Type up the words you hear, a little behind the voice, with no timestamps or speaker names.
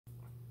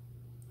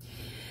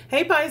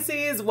Hey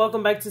Pisces,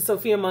 welcome back to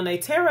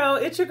Sophiamonay Tarot.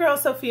 It's your girl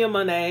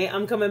Sophiamonay.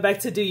 I'm coming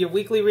back to do your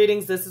weekly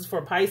readings. This is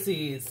for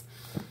Pisces.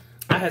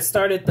 I had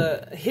started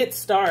the hit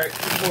start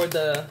for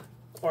the,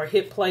 or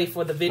hit play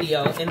for the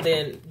video, and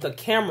then the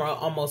camera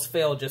almost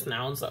fell just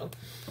now, so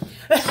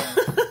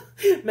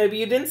maybe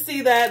you didn't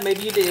see that,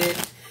 maybe you did.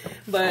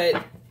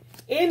 But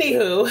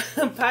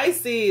anywho,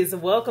 Pisces,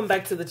 welcome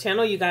back to the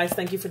channel. You guys,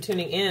 thank you for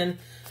tuning in.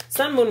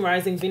 Sun, Moon,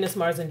 Rising, Venus,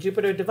 Mars, and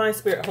Jupiter, Divine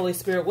Spirit, Holy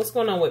Spirit. What's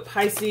going on with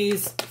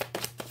Pisces?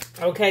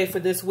 Okay, for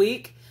this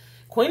week,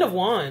 Queen of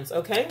Wands,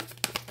 okay?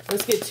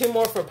 Let's get two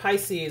more for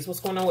Pisces. What's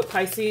going on with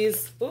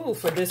Pisces? Ooh,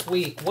 for this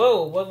week.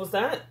 Whoa, what was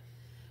that?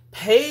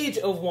 Page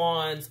of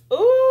Wands.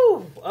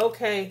 Ooh,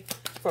 okay.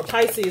 For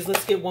Pisces,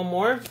 let's get one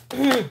more.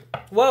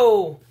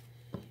 Whoa.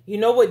 You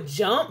know what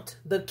jumped?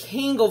 The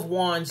King of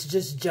Wands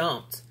just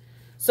jumped.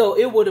 So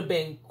it would have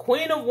been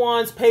Queen of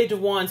Wands, Page of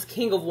Wands,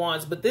 King of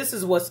Wands. But this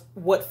is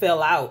what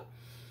fell out.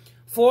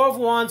 Four of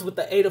Wands with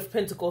the Eight of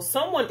Pentacles.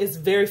 Someone is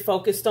very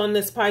focused on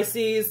this,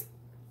 Pisces.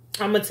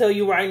 I'm going to tell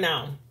you right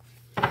now.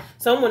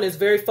 Someone is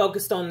very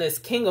focused on this.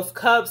 King of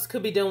Cups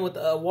could be dealing with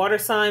a water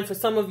sign for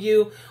some of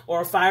you,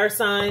 or a fire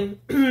sign.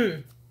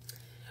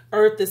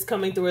 Earth is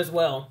coming through as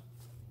well.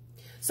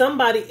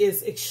 Somebody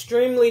is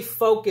extremely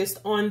focused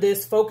on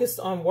this, focused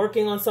on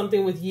working on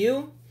something with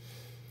you.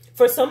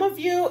 For some of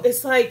you,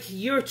 it's like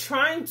you're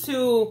trying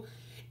to,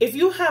 if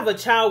you have a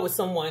child with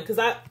someone, because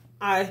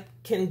I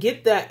can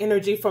get that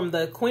energy from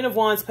the Queen of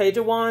Wands, Page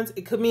of Wands.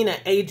 It could mean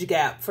an age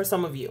gap for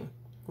some of you,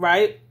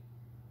 right?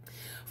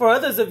 For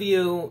others of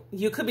you,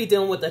 you could be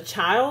dealing with a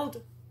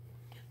child,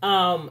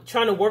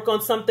 trying to work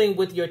on something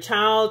with your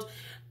child,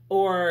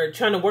 or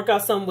trying to work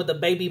out something with a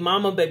baby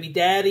mama, baby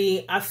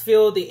daddy. I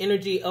feel the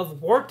energy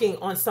of working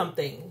on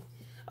something,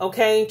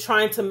 okay?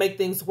 Trying to make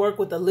things work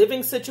with a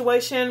living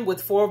situation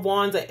with Four of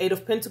Wands and Eight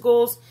of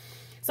Pentacles.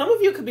 Some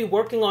of you could be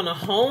working on a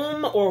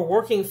home or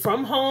working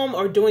from home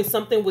or doing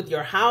something with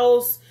your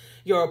house,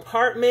 your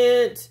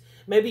apartment.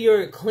 Maybe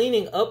you're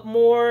cleaning up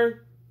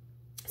more.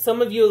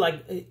 Some of you,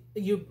 like,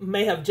 you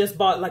may have just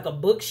bought like a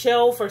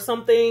bookshelf or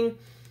something.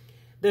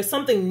 There's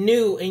something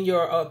new in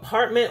your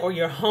apartment or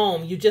your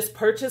home. You just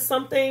purchased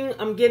something,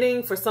 I'm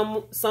getting, for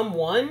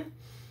someone.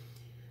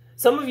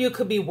 Some of you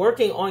could be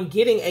working on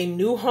getting a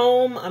new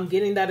home. I'm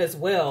getting that as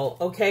well.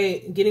 Okay.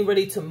 Getting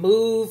ready to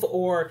move,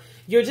 or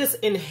you're just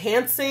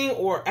enhancing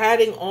or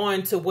adding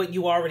on to what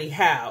you already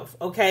have.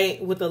 Okay.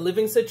 With a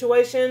living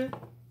situation.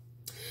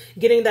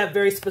 Getting that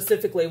very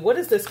specifically. What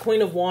is this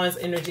Queen of Wands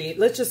energy?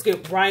 Let's just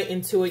get right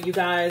into it, you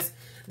guys.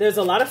 There's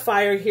a lot of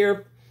fire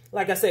here.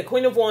 Like I said,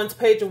 Queen of Wands,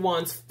 Page of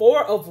Wands,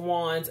 Four of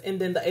Wands, and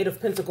then the Eight of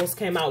Pentacles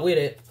came out with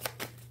it.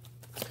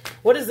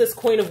 What is this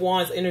Queen of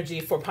Wands energy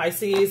for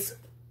Pisces?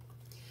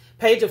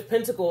 Page of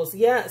Pentacles.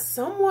 Yeah,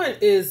 someone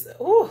is,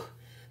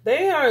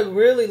 they are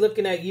really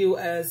looking at you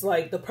as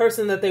like the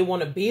person that they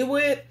want to be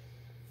with,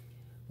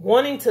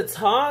 wanting to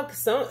talk.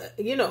 So,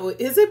 you know,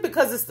 is it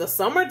because it's the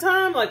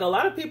summertime? Like a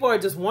lot of people are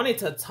just wanting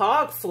to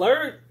talk,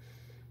 flirt,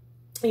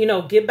 you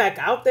know, get back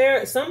out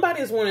there.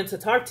 Somebody is wanting to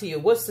talk to you.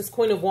 What's this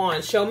Queen of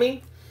Wands? Show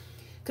me.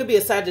 Could be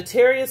a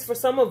Sagittarius for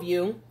some of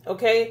you.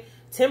 Okay.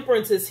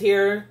 Temperance is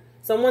here.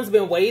 Someone's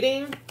been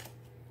waiting.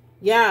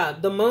 Yeah,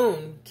 the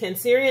moon,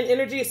 Cancerian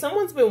energy.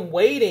 Someone's been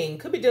waiting.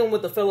 Could be dealing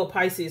with a fellow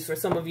Pisces for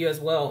some of you as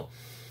well.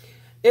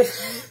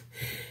 If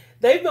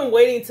they've been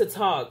waiting to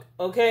talk,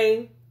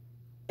 okay?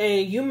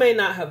 And you may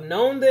not have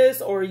known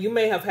this, or you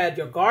may have had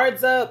your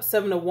guards up,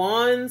 Seven of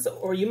Wands,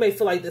 or you may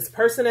feel like this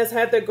person has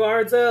had their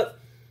guards up.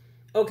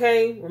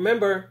 Okay,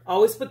 remember,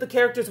 always put the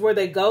characters where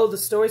they go. The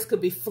stories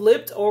could be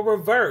flipped or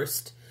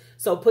reversed.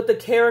 So put the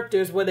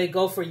characters where they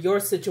go for your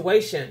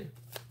situation.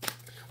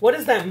 What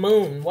is that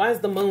moon? Why is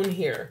the moon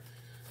here?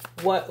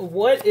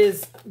 What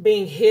is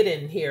being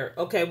hidden here?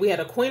 Okay, we had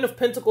a Queen of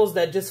Pentacles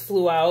that just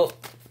flew out.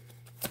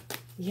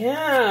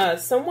 Yeah,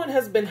 someone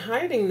has been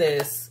hiding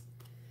this.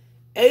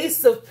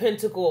 Ace of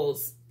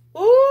Pentacles.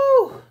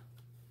 Ooh.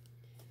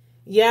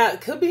 Yeah,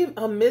 it could be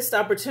a missed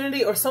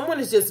opportunity, or someone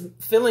is just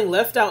feeling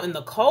left out in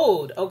the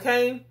cold,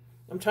 okay?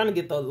 I'm trying to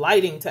get the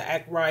lighting to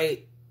act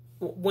right.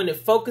 When it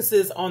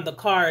focuses on the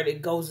card,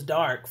 it goes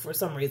dark for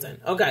some reason.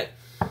 Okay.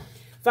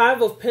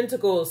 Five of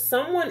Pentacles.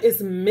 Someone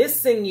is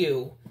missing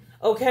you.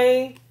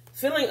 Okay.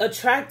 Feeling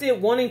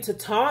attracted, wanting to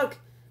talk,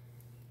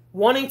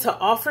 wanting to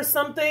offer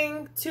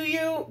something to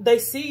you. They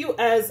see you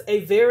as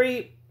a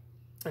very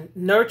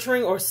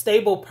nurturing or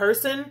stable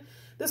person.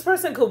 This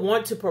person could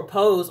want to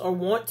propose or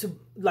want to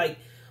like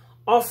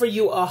offer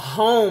you a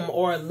home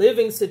or a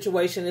living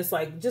situation. It's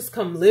like, just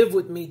come live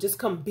with me. Just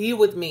come be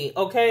with me.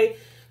 Okay.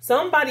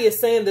 Somebody is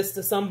saying this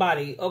to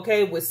somebody,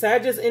 okay? With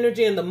Sagittarius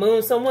energy and the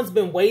moon, someone's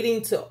been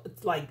waiting to,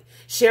 like,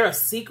 share a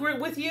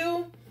secret with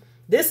you.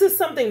 This is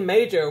something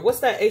major. What's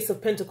that Ace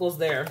of Pentacles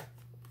there?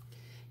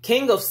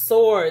 King of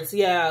Swords.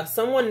 Yeah,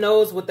 someone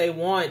knows what they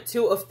want.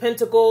 Two of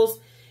Pentacles.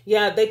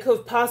 Yeah, they could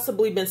have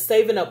possibly been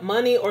saving up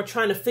money or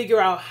trying to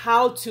figure out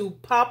how to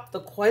pop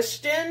the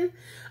question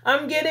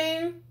I'm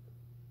getting.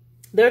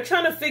 They're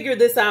trying to figure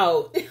this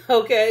out,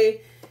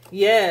 okay?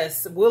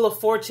 Yes, Wheel of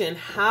Fortune.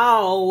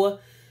 How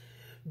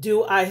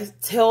Do I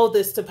tell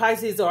this to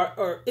Pisces,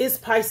 or is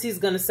Pisces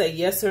going to say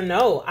yes or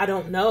no? I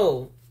don't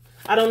know.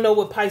 I don't know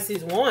what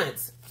Pisces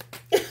wants.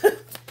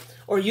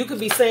 Or you could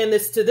be saying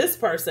this to this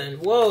person.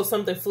 Whoa,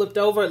 something flipped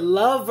over.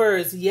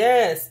 Lovers,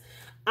 yes.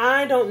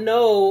 I don't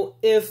know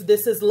if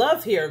this is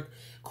love here.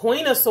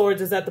 Queen of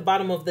Swords is at the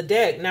bottom of the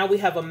deck. Now we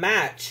have a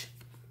match.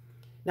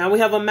 Now we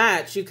have a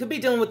match. You could be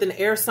dealing with an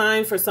air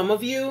sign for some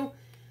of you.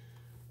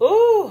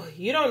 Oh,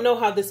 you don't know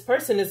how this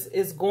person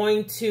is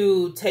going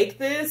to take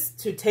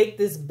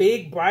this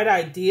big, bright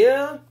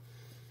idea.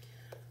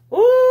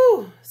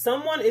 Ooh,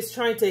 someone is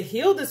trying to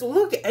heal this.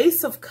 Look,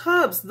 Ace of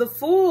Cups, the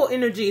Fool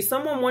energy.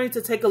 Someone wanting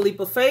to take a leap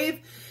of faith,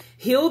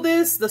 heal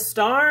this, the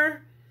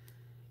Star.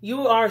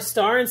 You are a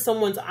star in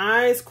someone's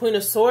eyes, Queen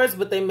of Swords,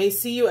 but they may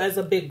see you as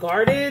a bit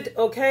guarded,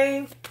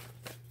 okay?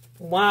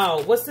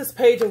 Wow, what's this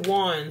Page of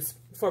Wands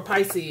for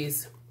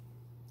Pisces?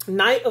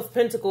 Knight of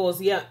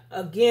Pentacles, yeah,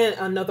 again,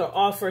 another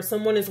offer.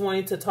 Someone is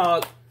wanting to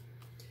talk.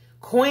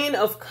 Queen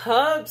of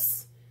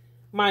Cups,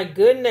 my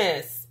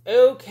goodness,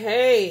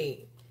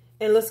 okay.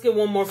 And let's get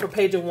one more for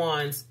Page of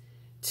Wands.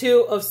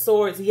 Two of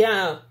Swords,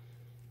 yeah.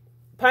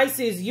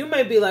 Pisces, you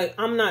may be like,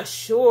 I'm not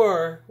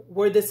sure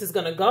where this is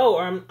going to go,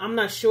 or I'm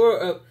not sure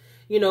of,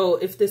 you know,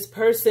 if this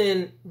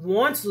person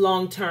wants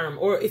long-term,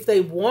 or if they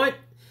want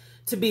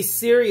to be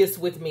serious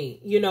with me.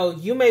 You know,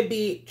 you may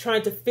be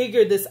trying to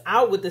figure this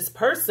out with this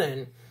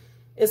person.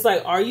 It's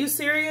like, are you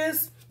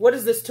serious? What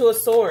is this Two of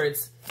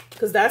Swords?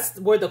 Because that's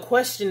where the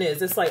question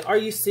is. It's like, are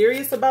you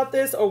serious about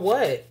this or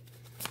what?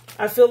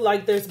 I feel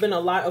like there's been a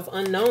lot of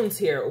unknowns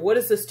here. What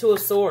is this Two of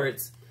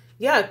Swords?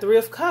 Yeah, Three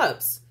of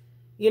Cups.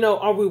 You know,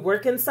 are we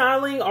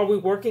reconciling? Are we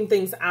working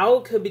things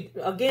out? Could be,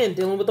 again,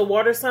 dealing with a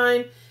water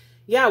sign.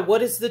 Yeah,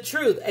 what is the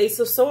truth? Ace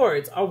of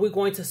Swords. Are we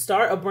going to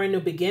start a brand new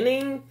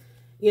beginning?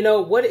 You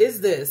know, what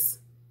is this?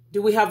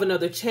 Do we have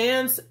another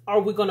chance? Are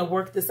we going to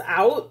work this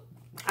out?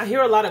 I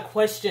hear a lot of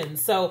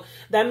questions. So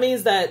that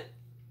means that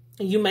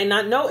you may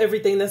not know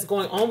everything that's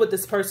going on with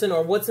this person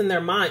or what's in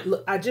their mind.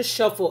 Look, I just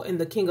shuffle and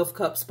the King of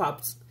Cups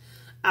pops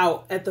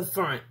out at the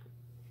front.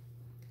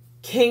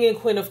 King and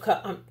Queen of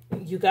Cups.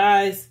 You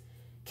guys,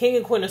 King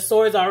and Queen of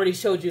Swords, I already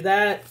showed you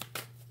that.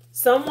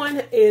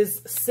 Someone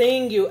is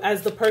seeing you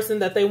as the person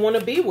that they want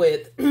to be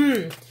with.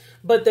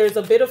 But there's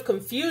a bit of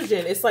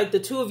confusion. It's like the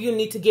two of you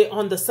need to get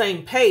on the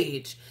same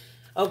page.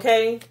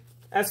 Okay?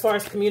 As far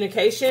as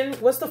communication,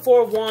 what's the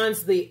Four of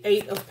Wands, the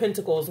Eight of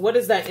Pentacles? What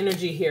is that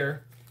energy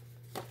here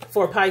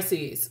for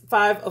Pisces?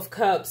 Five of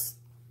Cups.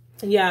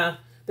 Yeah,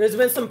 there's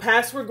been some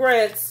past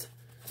regrets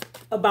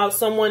about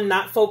someone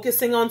not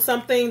focusing on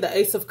something. The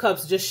Ace of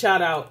Cups just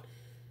shot out.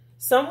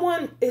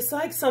 Someone, it's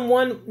like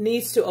someone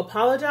needs to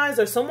apologize,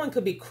 or someone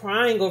could be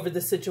crying over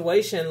the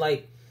situation.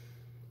 Like,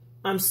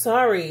 I'm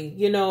sorry,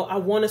 you know, I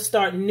want to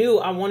start new.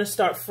 I want to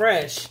start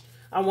fresh.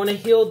 I want to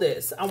heal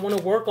this. I want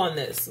to work on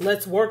this.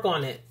 Let's work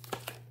on it.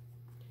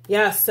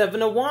 Yeah,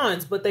 Seven of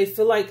Wands, but they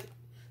feel like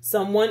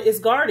someone is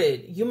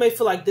guarded. You may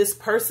feel like this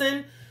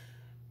person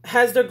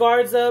has their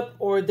guards up,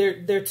 or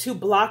they're too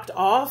blocked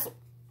off,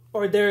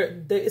 or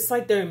it's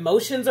like their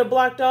emotions are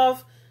blocked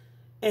off,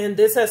 and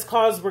this has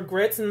caused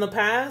regrets in the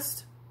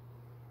past.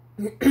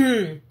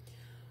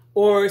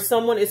 Or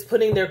someone is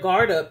putting their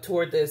guard up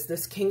toward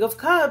this King of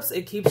Cups.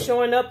 It keeps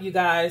showing up, you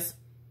guys.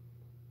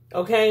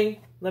 Okay,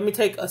 let me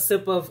take a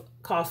sip of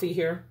coffee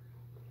here.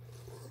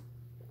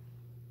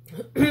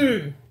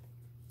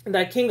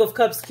 That King of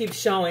Cups keeps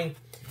showing.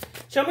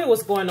 Show me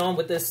what's going on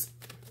with this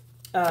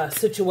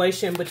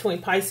situation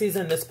between Pisces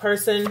and this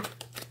person.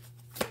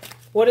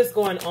 What is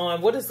going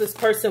on? What does this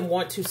person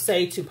want to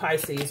say to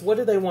Pisces? What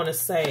do they want to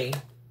say?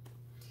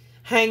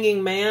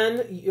 Hanging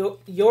Man,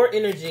 your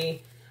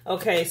energy.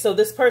 Okay, so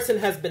this person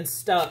has been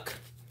stuck.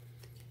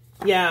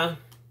 Yeah,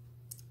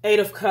 Eight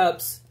of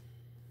Cups.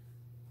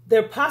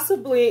 There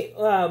possibly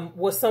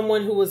was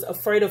someone who was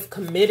afraid of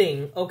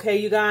committing, okay,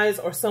 you guys?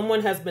 Or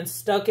someone has been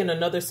stuck in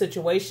another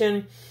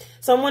situation.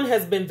 Someone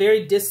has been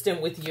very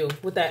distant with you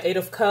with that Eight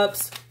of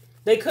Cups.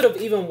 They could have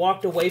even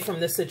walked away from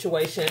this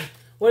situation.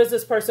 What does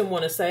this person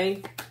want to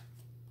say?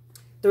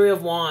 Three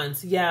of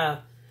Wands, yeah.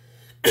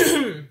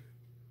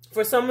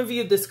 For some of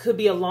you, this could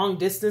be a long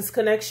distance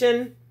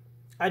connection.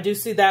 I do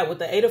see that with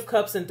the Eight of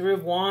Cups and Three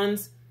of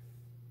Wands.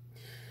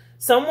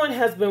 Someone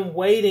has been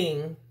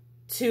waiting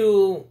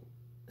to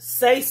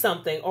say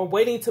something or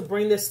waiting to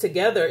bring this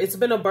together. It's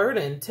been a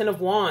burden. Ten of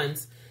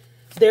Wands.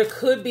 There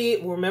could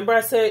be, remember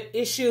I said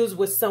issues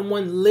with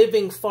someone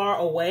living far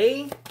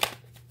away.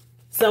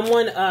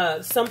 Someone,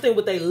 something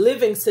with a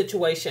living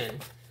situation.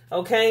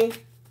 Okay.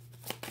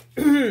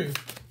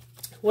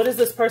 What does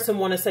this person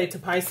want to say to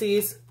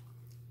Pisces?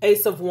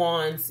 Ace of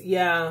Wands.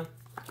 Yeah.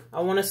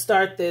 I want to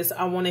start this.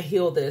 I want to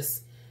heal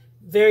this.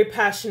 Very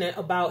passionate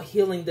about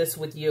healing this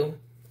with you.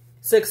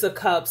 Six of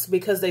Cups,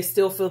 because they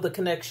still feel the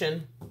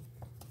connection.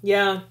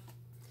 Yeah.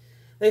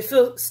 They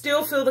still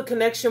feel the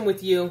connection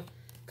with you.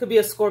 Could be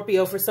a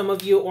Scorpio for some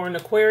of you, or an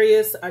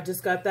Aquarius. I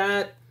just got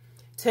that.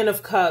 Ten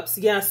of Cups.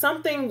 Yeah,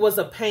 something was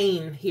a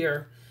pain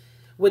here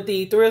with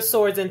the Three of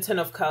Swords and Ten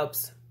of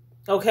Cups.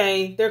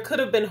 Okay, there could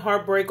have been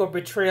heartbreak or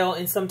betrayal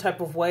in some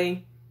type of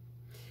way.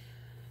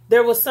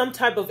 there was some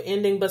type of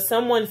ending, but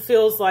someone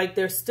feels like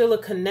there's still a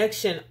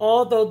connection.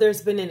 Although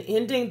there's been an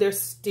ending,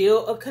 there's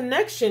still a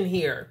connection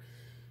here.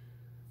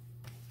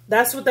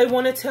 That's what they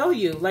want to tell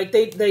you. Like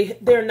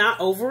they're not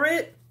over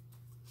it.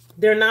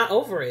 They're not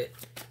over it.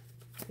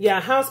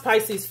 Yeah, how's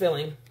Pisces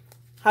feeling?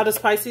 How does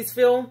Pisces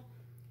feel?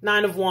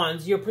 9 of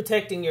Wands, you're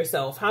protecting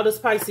yourself. How does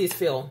Pisces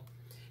feel?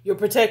 You're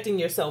protecting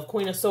yourself.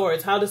 Queen of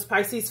Swords, how does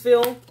Pisces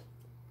feel?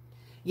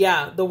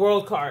 Yeah, the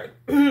World card.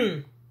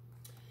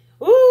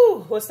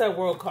 Ooh, what's that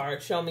World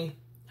card? Show me.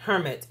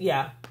 Hermit,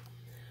 yeah.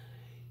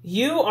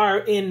 You are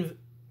in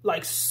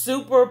like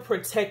super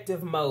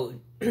protective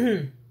mode.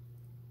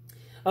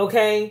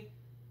 Okay?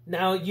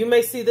 Now, you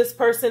may see this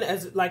person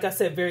as, like I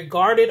said, very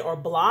guarded or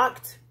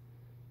blocked.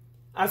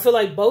 I feel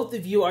like both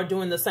of you are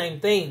doing the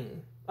same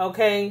thing.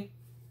 Okay?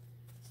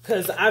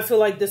 Because I feel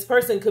like this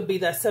person could be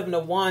that 7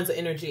 of Wands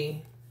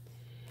energy.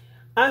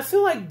 I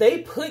feel like they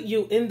put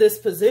you in this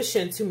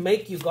position to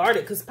make you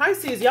guarded. Because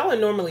Pisces, y'all are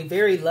normally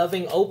very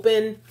loving,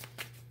 open,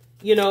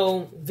 you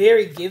know,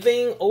 very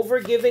giving,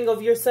 over-giving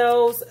of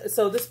yourselves.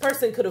 So this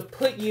person could have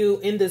put you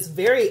in this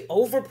very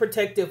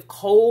overprotective,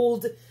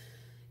 cold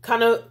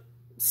kind of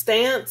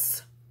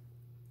stance,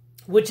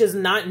 which is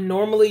not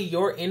normally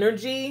your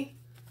energy.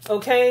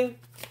 Okay?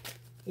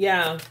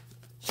 Yeah.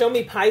 Show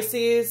me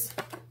Pisces.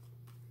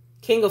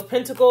 King of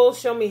Pentacles.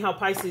 Show me how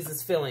Pisces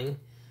is feeling.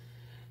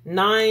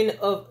 9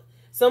 of...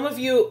 Some of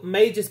you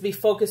may just be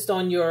focused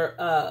on your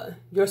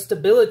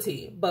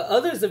stability, but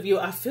others of you,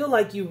 I feel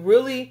like you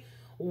really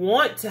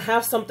want to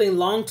have something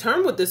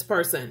long-term with this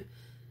person.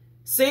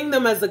 Seeing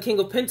them as the King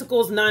of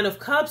Pentacles, 9 of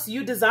Cups,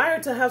 you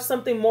desire to have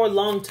something more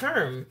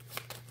long-term.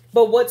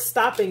 But what's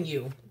stopping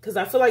you? Because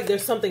I feel like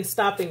there's something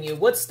stopping you.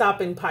 What's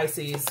stopping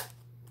Pisces?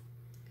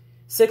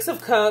 6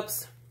 of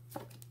Cups,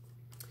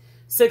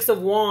 6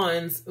 of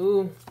Wands,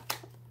 ooh,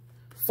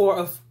 4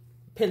 of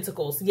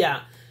Pentacles,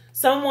 yeah.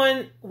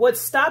 What's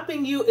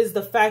stopping you is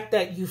the fact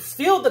that you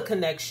feel the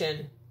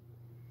connection,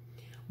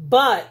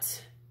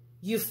 but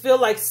you feel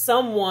like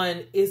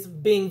someone is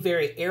being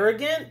very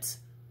arrogant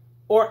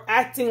or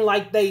acting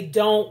like they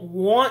don't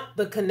want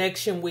the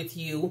connection with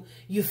you.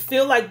 You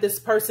feel like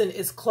this person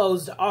is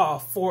closed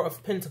off, 4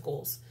 of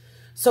Pentacles.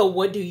 So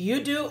what do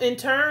you do in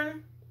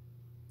turn?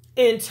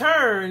 In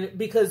turn,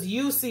 because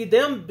you see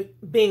them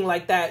being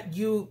like that,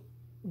 you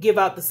give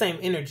out the same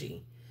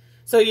energy.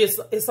 So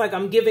it's like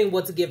I'm giving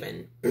what's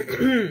given.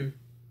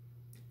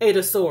 8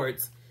 of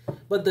Swords.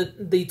 But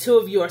the 2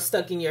 of you are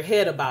stuck in your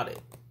head about it.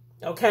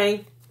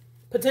 Okay?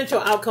 Potential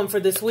outcome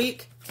for this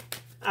week.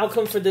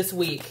 Outcome for this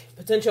week.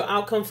 Potential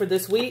outcome for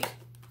this week.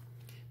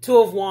 2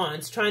 of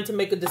Wands. Trying to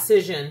make a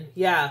decision.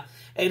 Yeah.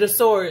 8 of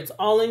Swords.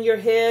 All in your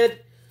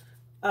head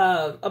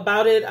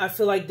about it. I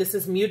feel like this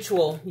is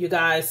mutual, you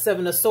guys.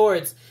 7 of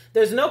Swords.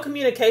 There's no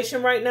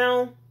communication right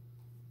now.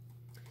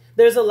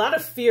 There's a lot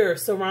of fear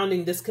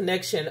surrounding this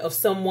connection of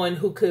someone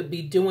who could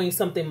be doing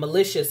something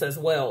malicious as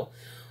well,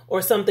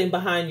 or something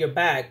behind your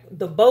back.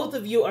 The both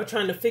of you are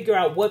trying to figure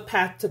out what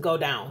path to go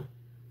down.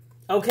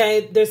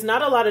 Okay, there's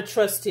not a lot of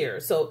trust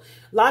here. So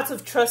lots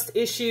of trust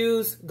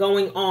issues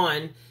going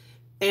on,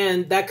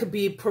 and that could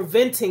be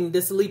preventing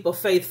this leap of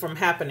faith from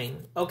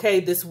happening,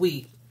 okay, this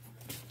week.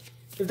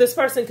 If this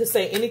person could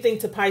say anything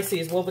to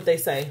Pisces, what would they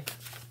say?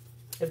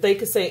 If they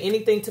could say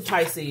anything to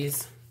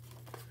Pisces,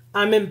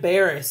 I'm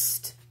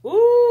embarrassed.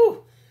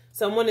 Ooh,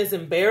 someone is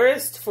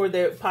embarrassed for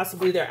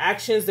possibly their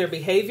actions, their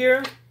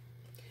behavior.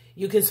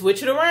 You can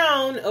switch it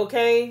around,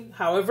 okay?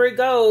 However it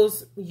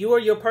goes, you are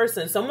your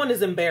person. Someone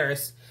is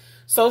embarrassed.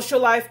 Social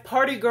life,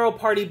 party girl,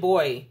 party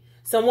boy.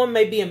 Someone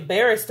may be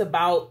embarrassed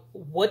about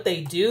what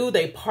they do.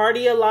 They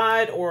party a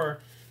lot,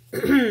 or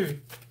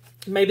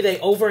maybe they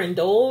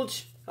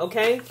overindulge,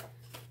 okay?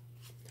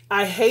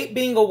 I hate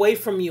being away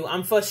from you.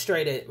 I'm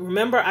frustrated.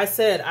 Remember I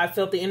said I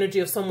felt the energy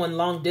of someone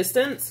long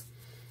distance?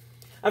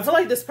 I feel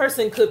like this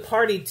person could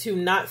party to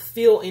not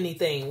feel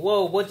anything.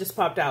 Whoa, what just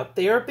popped out?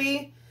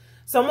 Therapy?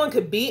 Someone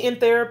could be in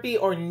therapy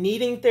or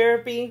needing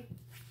therapy.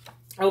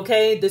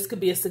 Okay, this could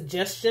be a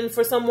suggestion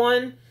for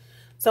someone.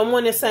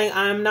 Someone is saying,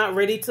 I'm not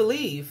ready to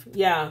leave.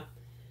 Yeah.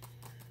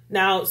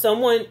 Now,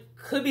 someone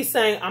could be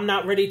saying, I'm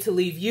not ready to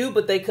leave you,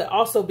 but they could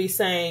also be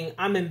saying,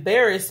 I'm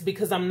embarrassed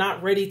because I'm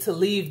not ready to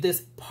leave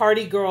this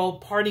party girl,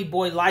 party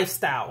boy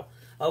lifestyle.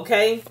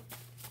 Okay?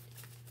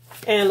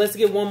 And let's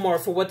get one more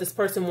for what this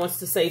person wants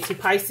to say to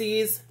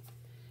Pisces.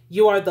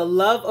 You are the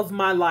love of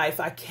my life.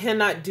 I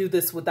cannot do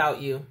this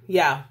without you.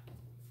 Yeah.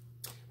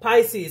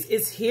 Pisces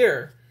is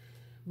here.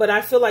 But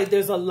I feel like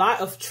there's a lot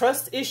of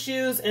trust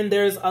issues and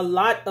there's a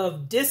lot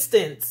of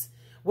distance,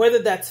 whether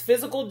that's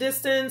physical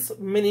distance,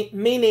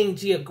 meaning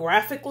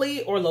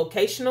geographically or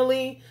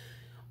locationally,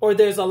 or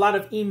there's a lot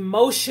of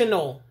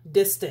emotional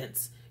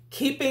distance,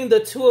 keeping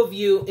the 2 of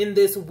you in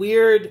this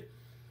weird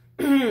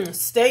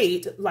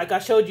state. Like I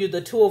showed you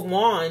the 2 of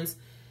Wands,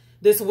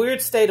 this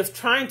weird state of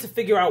trying to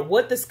figure out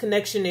what this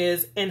connection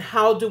is and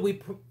how do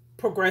we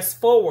progress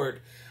forward?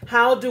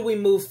 How do we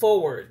move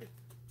forward?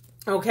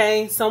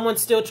 Okay, someone's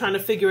still trying to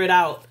figure it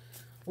out.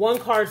 One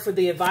card for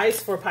the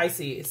advice for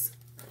Pisces.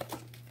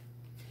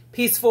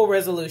 Peaceful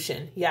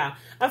resolution. Yeah.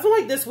 I feel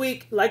like this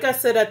week, like I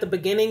said at the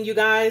beginning, you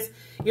guys,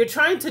 you're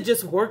trying to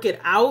just work it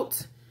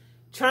out,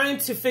 trying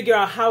to figure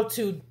out how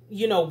to,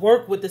 you know,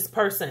 work with this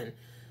person.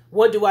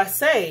 What do I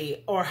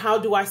say? Or how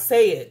do I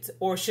say it?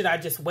 Or should I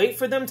just wait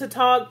for them to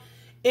talk?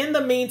 In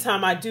the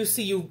meantime, I do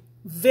see you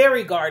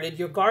very guarded.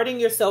 You're guarding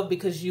yourself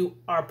because you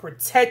are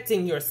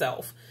protecting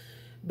yourself,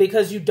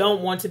 because you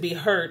don't want to be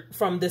hurt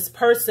from this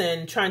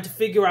person trying to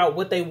figure out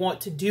what they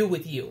want to do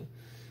with you.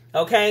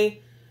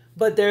 Okay?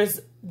 But there's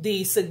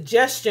the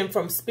suggestion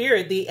from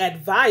Spirit, the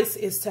advice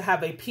is to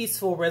have a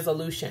peaceful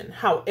resolution,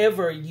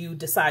 however you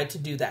decide to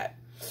do that.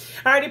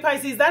 Alrighty,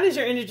 Pisces, that is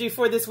your energy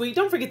for this week.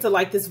 Don't forget to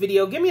like this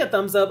video, give me a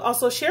thumbs up,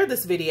 also share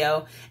this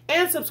video,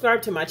 and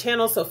subscribe to my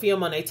channel,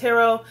 Sophiamonay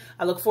Tarot.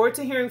 I look forward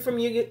to hearing from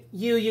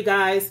you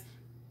guys.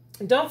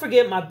 Don't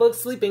forget my book,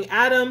 Sleeping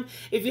Adam.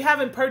 If you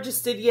haven't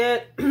purchased it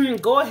yet,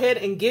 go ahead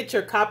and get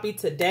your copy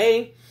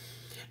today,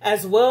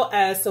 as well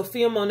as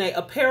Sophiamonay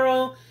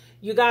Apparel.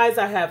 You guys,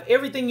 I have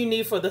everything you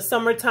need for the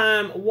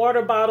summertime: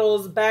 water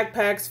bottles,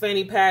 backpacks,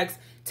 fanny packs,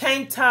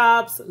 tank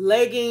tops,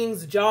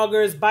 leggings,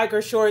 joggers,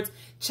 biker shorts.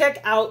 Check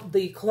out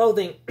the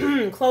clothing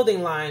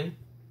line,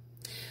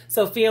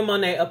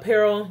 Sophiamonay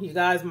Apparel. You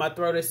guys, my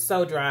throat is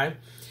so dry.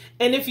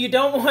 And if you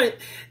don't want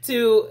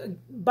to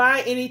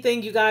buy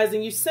anything, you guys,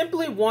 and you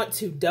simply want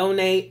to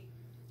donate,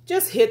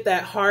 just hit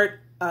that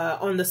heart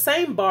on the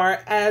same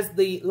bar as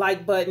the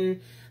like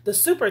button, the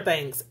super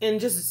thanks,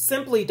 and just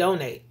simply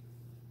donate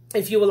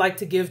if you would like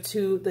to give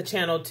to the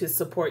channel to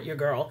support your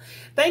girl.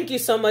 Thank you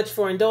so much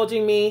for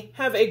indulging me.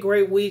 Have a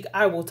great week.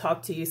 I will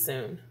talk to you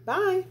soon.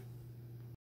 Bye.